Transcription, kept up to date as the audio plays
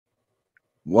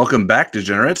Welcome back,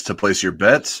 degenerates, to Place Your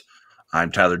Bets.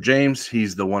 I'm Tyler James.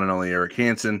 He's the one and only Eric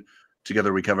Hansen.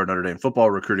 Together, we cover Notre Dame football,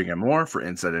 recruiting, and more for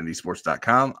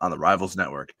InsideNDSports.com on the Rivals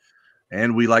Network.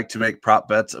 And we like to make prop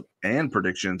bets and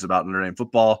predictions about Notre Dame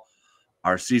football.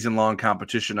 Our season-long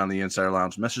competition on the Insider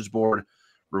Lounge message board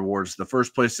rewards the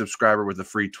first-place subscriber with a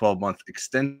free 12-month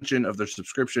extension of their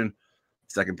subscription.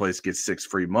 Second place gets 6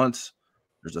 free months.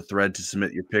 There's a thread to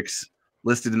submit your picks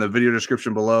listed in the video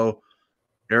description below.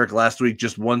 Eric, last week,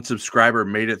 just one subscriber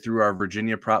made it through our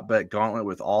Virginia prop bet gauntlet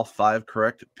with all 5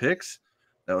 correct picks.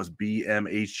 That was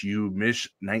BMHU Mish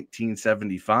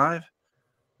 1975.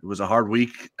 It was a hard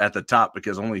week at the top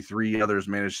because only 3 others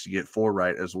managed to get 4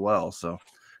 right as well. So,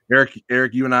 Eric,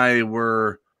 you and I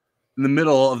were in the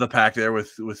middle of the pack there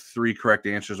with 3 correct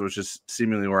answers, which is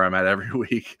seemingly where I'm at every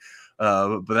week.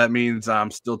 But that means I'm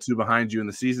still 2 behind you in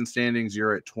the season standings.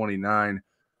 You're at 29.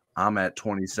 I'm at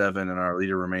 27, and our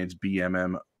leader remains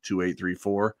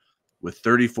BMM2834 with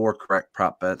 34 correct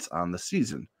prop bets on the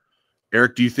season.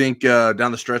 Eric, do you think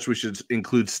down the stretch we should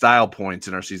include style points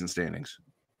in our season standings?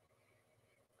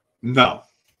 No.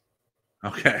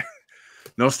 Okay.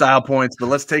 No style points, but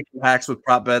let's take the hacks with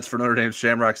prop bets for Notre Dame's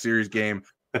Shamrock Series game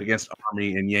against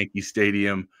Army in Yankee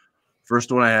Stadium. First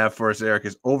one I have for us, Eric,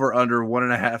 is over-under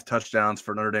 1.5 touchdowns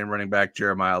for Notre Dame running back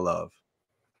Jeremiyah Love.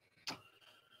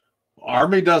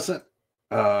 Army doesn't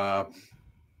allow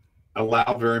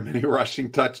very many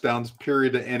rushing touchdowns,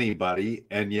 period, to anybody,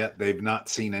 and yet they've not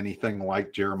seen anything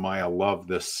like Jeremiyah Love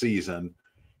this season.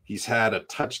 He's had a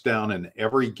touchdown in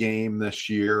every game this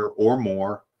year or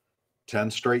more, 10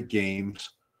 straight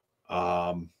games.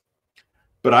 But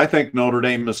I think Notre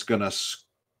Dame is going to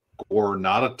score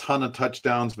not a ton of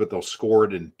touchdowns, but they'll score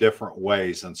it in different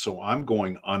ways. And so I'm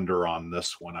going under on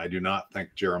this one. I do not think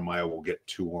Jeremiyah will get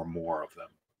 2 or more of them.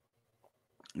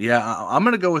 Yeah, I'm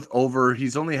going to go with over.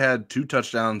 He's only had 2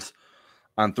 touchdowns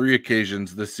on 3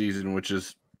 occasions this season, which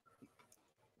is,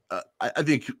 I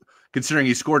think, considering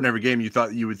he scored in every game,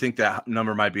 you would think that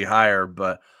number might be higher.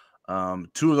 But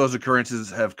 2 of those occurrences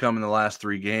have come in the last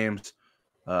 3 games.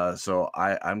 So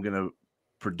I'm going to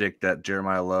predict that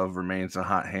Jeremiyah Love remains a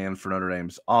hot hand for Notre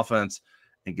Dame's offense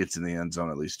and gets in the end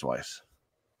zone at least twice.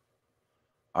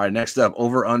 All right, next up,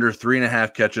 over under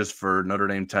 3.5 catches for Notre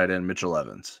Dame tight end Mitchell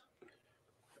Evans.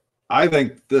 I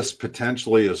think this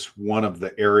potentially is one of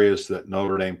the areas that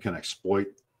Notre Dame can exploit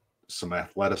some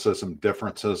athleticism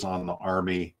differences on the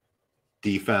Army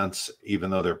defense, even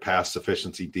though their pass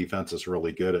efficiency defense is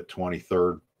really good at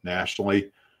 23rd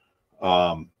nationally.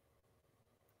 And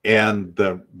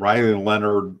the Riley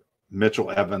Leonard,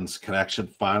 Mitchell Evans connection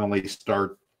finally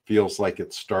feels like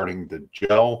it's starting to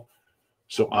gel.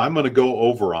 So I'm going to go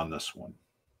over on this one.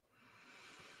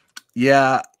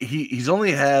 Yeah, he's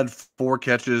only had 4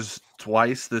 catches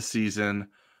twice this season,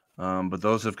 but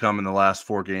those have come in the last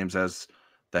 4 games as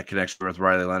that connection with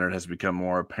Riley Leonard has become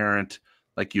more apparent.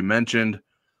 Like you mentioned,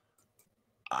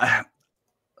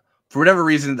 for whatever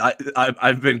reason,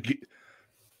 I've been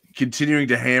continuing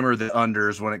to hammer the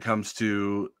unders when it comes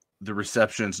to the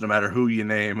receptions, no matter who you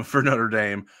name for Notre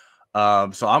Dame.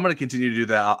 So I'm going to continue to do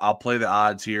that. I'll play the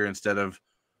odds here instead of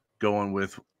going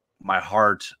with my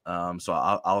heart. So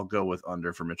I'll go with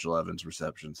under for Mitchell Evans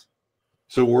receptions.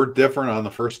 So we're different on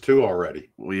the first 2 already.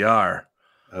 We are.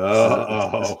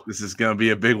 Oh, this is going to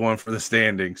be a big one for the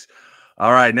standings.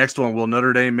 All right, next one. Will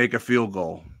Notre Dame make a field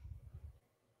goal?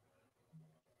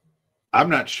 I'm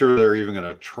not sure they're even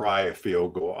going to try a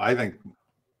field goal. I think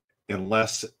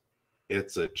unless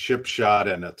it's a chip shot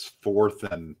and it's 4th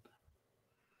and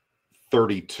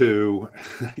 32,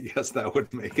 I guess that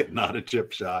would make it not a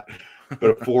chip shot, but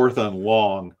a 4th and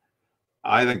long,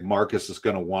 I think Marcus is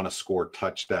going to want to score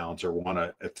touchdowns or want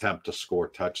to attempt to score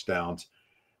touchdowns.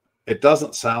 It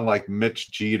doesn't sound like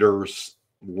Mitch Jeter's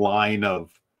line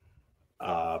of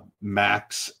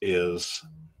max is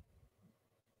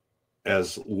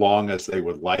as long as they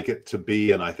would like it to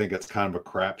be, and I think it's kind of a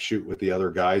crapshoot with the other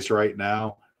guys right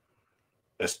now,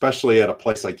 especially at a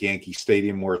place like Yankee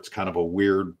Stadium where it's kind of a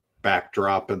weird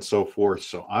backdrop and so forth.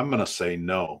 So I'm going to say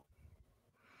no.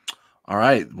 All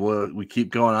right. Well, we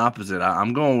keep going opposite.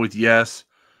 I'm going with yes.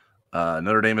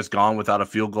 Notre Dame has gone without a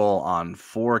field goal on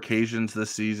 4 occasions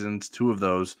this season. 2 of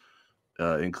those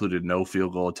included no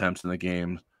field goal attempts in the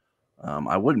game.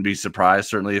 I wouldn't be surprised,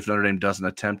 certainly, if Notre Dame doesn't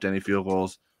attempt any field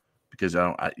goals, because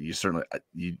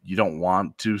you don't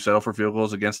want to settle for field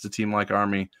goals against a team like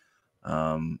Army.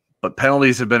 But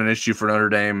penalties have been an issue for Notre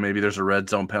Dame. Maybe there's a red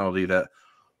zone penalty that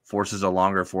forces a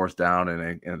longer 4th down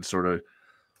and sort of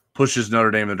pushes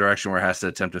Notre Dame in the direction where it has to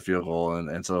attempt a field goal.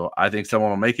 And so I think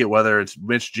someone will make it, whether it's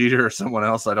Mitch Jeter or someone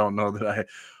else. I don't know that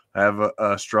I have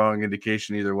a strong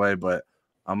indication either way, but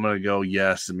I'm going to go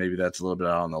yes, and maybe that's a little bit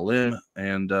out on the limb.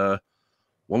 And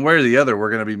one way or the other, we're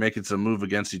going to be making some move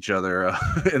against each other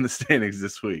in the standings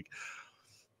this week.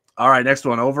 All right, next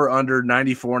one. Over under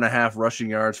 94.5 rushing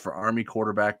yards for Army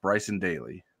quarterback Bryson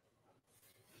Daily.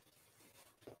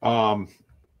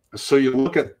 So you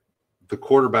look at the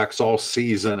quarterbacks all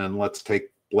season, and let's take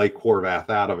Blake Horvath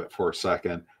out of it for a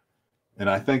second. And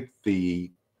I think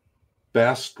the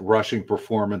best rushing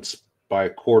performance by a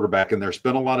quarterback, and there's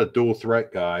been a lot of dual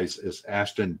threat guys, is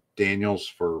Ashton Daniels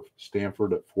for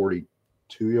Stanford at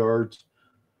 42 yards.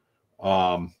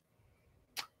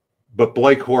 But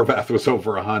Blake Horvath was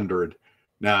over 100.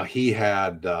 Now he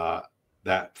had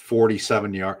that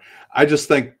 47-yard. I just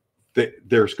think that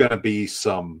there's going to be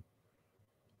some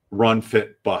run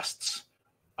fit busts.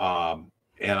 And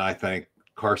I think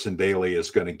Carson Daly is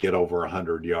going to get over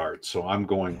 100 yards. So I'm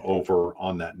going over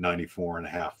on that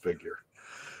 94.5 figure.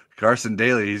 Carson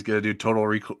Daly, he's going to do total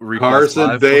request Carson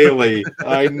live. Daly.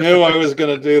 I knew I was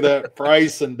going to do that.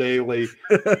 Bryson Daly.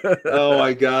 Oh,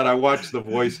 my God. I watch The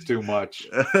Voice too much.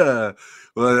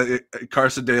 Well,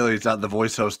 Carson Daly is not the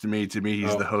voice host to me. To me,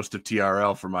 he's the host of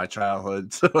TRL for my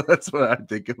childhood. So that's what I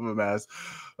think of him as.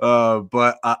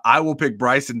 But I will pick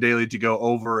Bryson Daly to go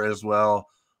over as well.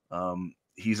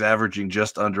 He's averaging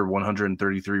just under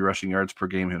 133 rushing yards per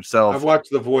game himself. I've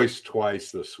watched The Voice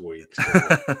twice this week.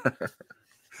 So.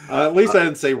 At least I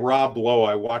didn't say Rob Lowe.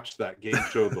 I watched that game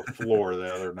show, The Floor,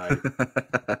 the other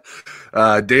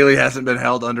night. Daly hasn't been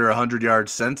held under 100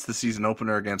 yards since the season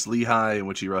opener against Lehigh, in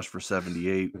which he rushed for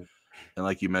 78. And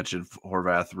like you mentioned,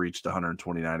 Horvath reached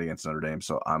 129 against Notre Dame.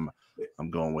 So I'm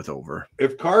going with over.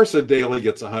 If Carson Daly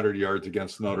gets 100 yards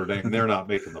against Notre Dame, they're not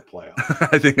making the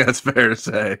playoffs. I think that's fair to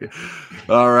say.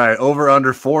 All right, over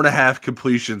under 4.5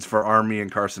 completions for Army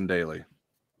and Carson Daly.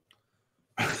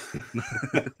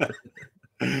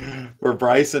 For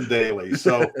Bryson Daly.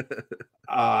 So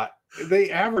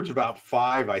they average about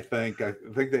 5, I think. I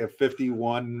think they have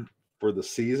 51 for the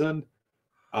season.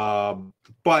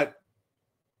 But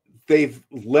they've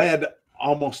led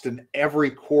almost in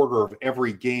every quarter of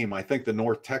every game. I think the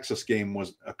North Texas game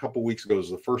was a couple weeks ago. It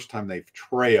was the first time they've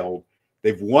trailed.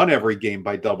 They've won every game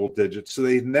by double digits. So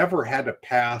they've never had to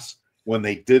pass when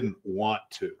they didn't want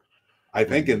to. I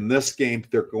think in this game,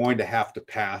 they're going to have to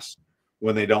pass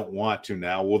when they don't want to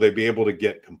now. Will they be able to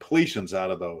get completions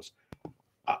out of those?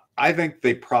 I think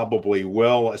they probably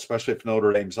will, especially if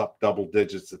Notre Dame's up double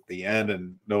digits at the end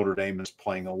and Notre Dame is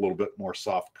playing a little bit more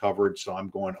soft coverage. So I'm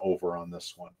going over on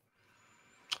this one.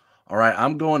 All right,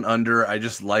 I'm going under. I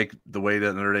just like the way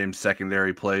that Notre Dame's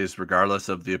secondary plays regardless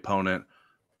of the opponent.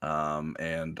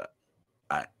 And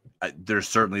there's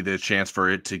certainly the chance for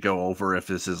it to go over if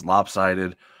this is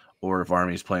lopsided or if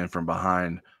Army's playing from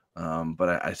behind. But I'm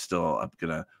going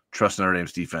to trust Notre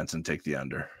Dame's defense and take the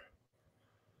under.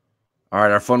 All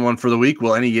right, our fun one for the week.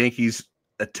 Will any Yankees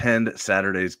attend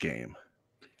Saturday's game?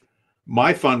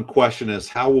 My fun question is,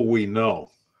 how will we know?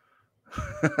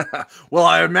 Well,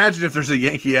 I imagine if there's a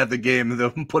Yankee at the game,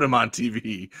 they'll put him on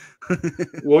TV.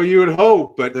 Well, you would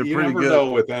hope, but they're you pretty never good.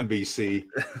 know with NBC.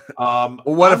 Well,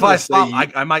 what if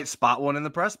I might spot one in the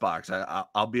press box.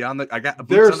 I'll be on the. I got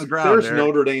boots on the ground. There's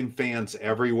Notre Dame fans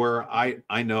everywhere.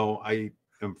 I know. I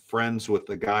am friends with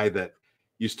the guy that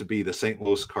used to be the St.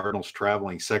 Louis Cardinals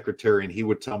traveling secretary, and he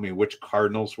would tell me which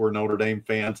Cardinals were Notre Dame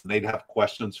fans, and they'd have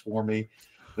questions for me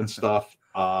and stuff.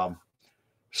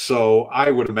 So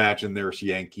I would imagine there's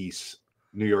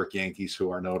New York Yankees who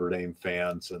are Notre Dame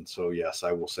fans. And so, yes,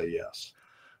 I will say yes.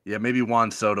 Yeah, maybe Juan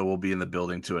Soto will be in the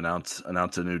building to announce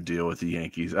a new deal with the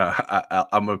Yankees.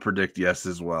 I'm going to predict yes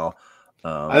as well.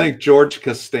 I think George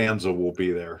Costanza will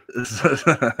be there.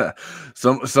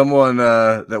 Someone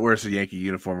that wears a Yankee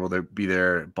uniform will be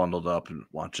there bundled up and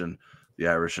watching the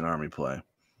Irish and Army play.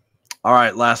 All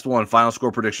right, last one. Final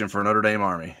score prediction for Notre Dame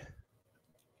Army.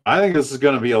 I think this is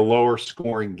going to be a lower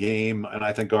scoring game, and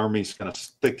I think Army's going to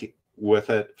stick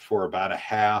with it for about a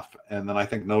half, and then I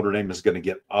think Notre Dame is going to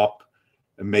get up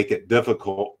and make it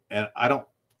difficult. And I don't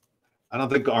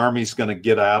think Army's going to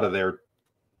get out of their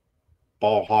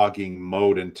ball hogging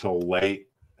mode until late.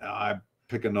 I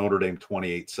pick a Notre Dame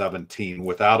 28-17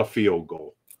 without a field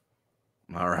goal.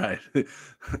 All right.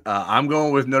 I'm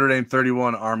going with Notre Dame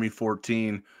 31, Army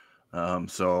 14.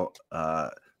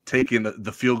 Taking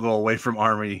the field goal away from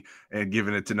Army and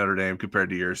giving it to Notre Dame compared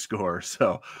to your score.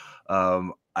 So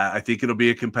I think it'll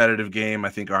be a competitive game. I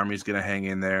think Army's going to hang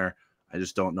in there. I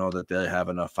just don't know that they have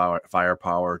enough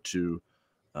firepower to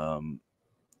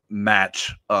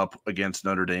match up against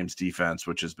Notre Dame's defense,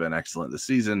 which has been excellent this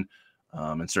season,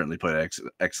 and certainly played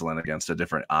excellent against a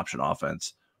different option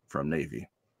offense from Navy.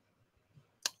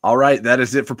 All right, that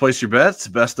is it for Place Your Bets.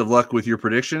 Best of luck with your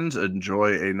predictions.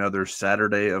 Enjoy another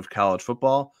Saturday of college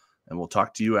football, and we'll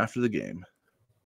talk to you after the game.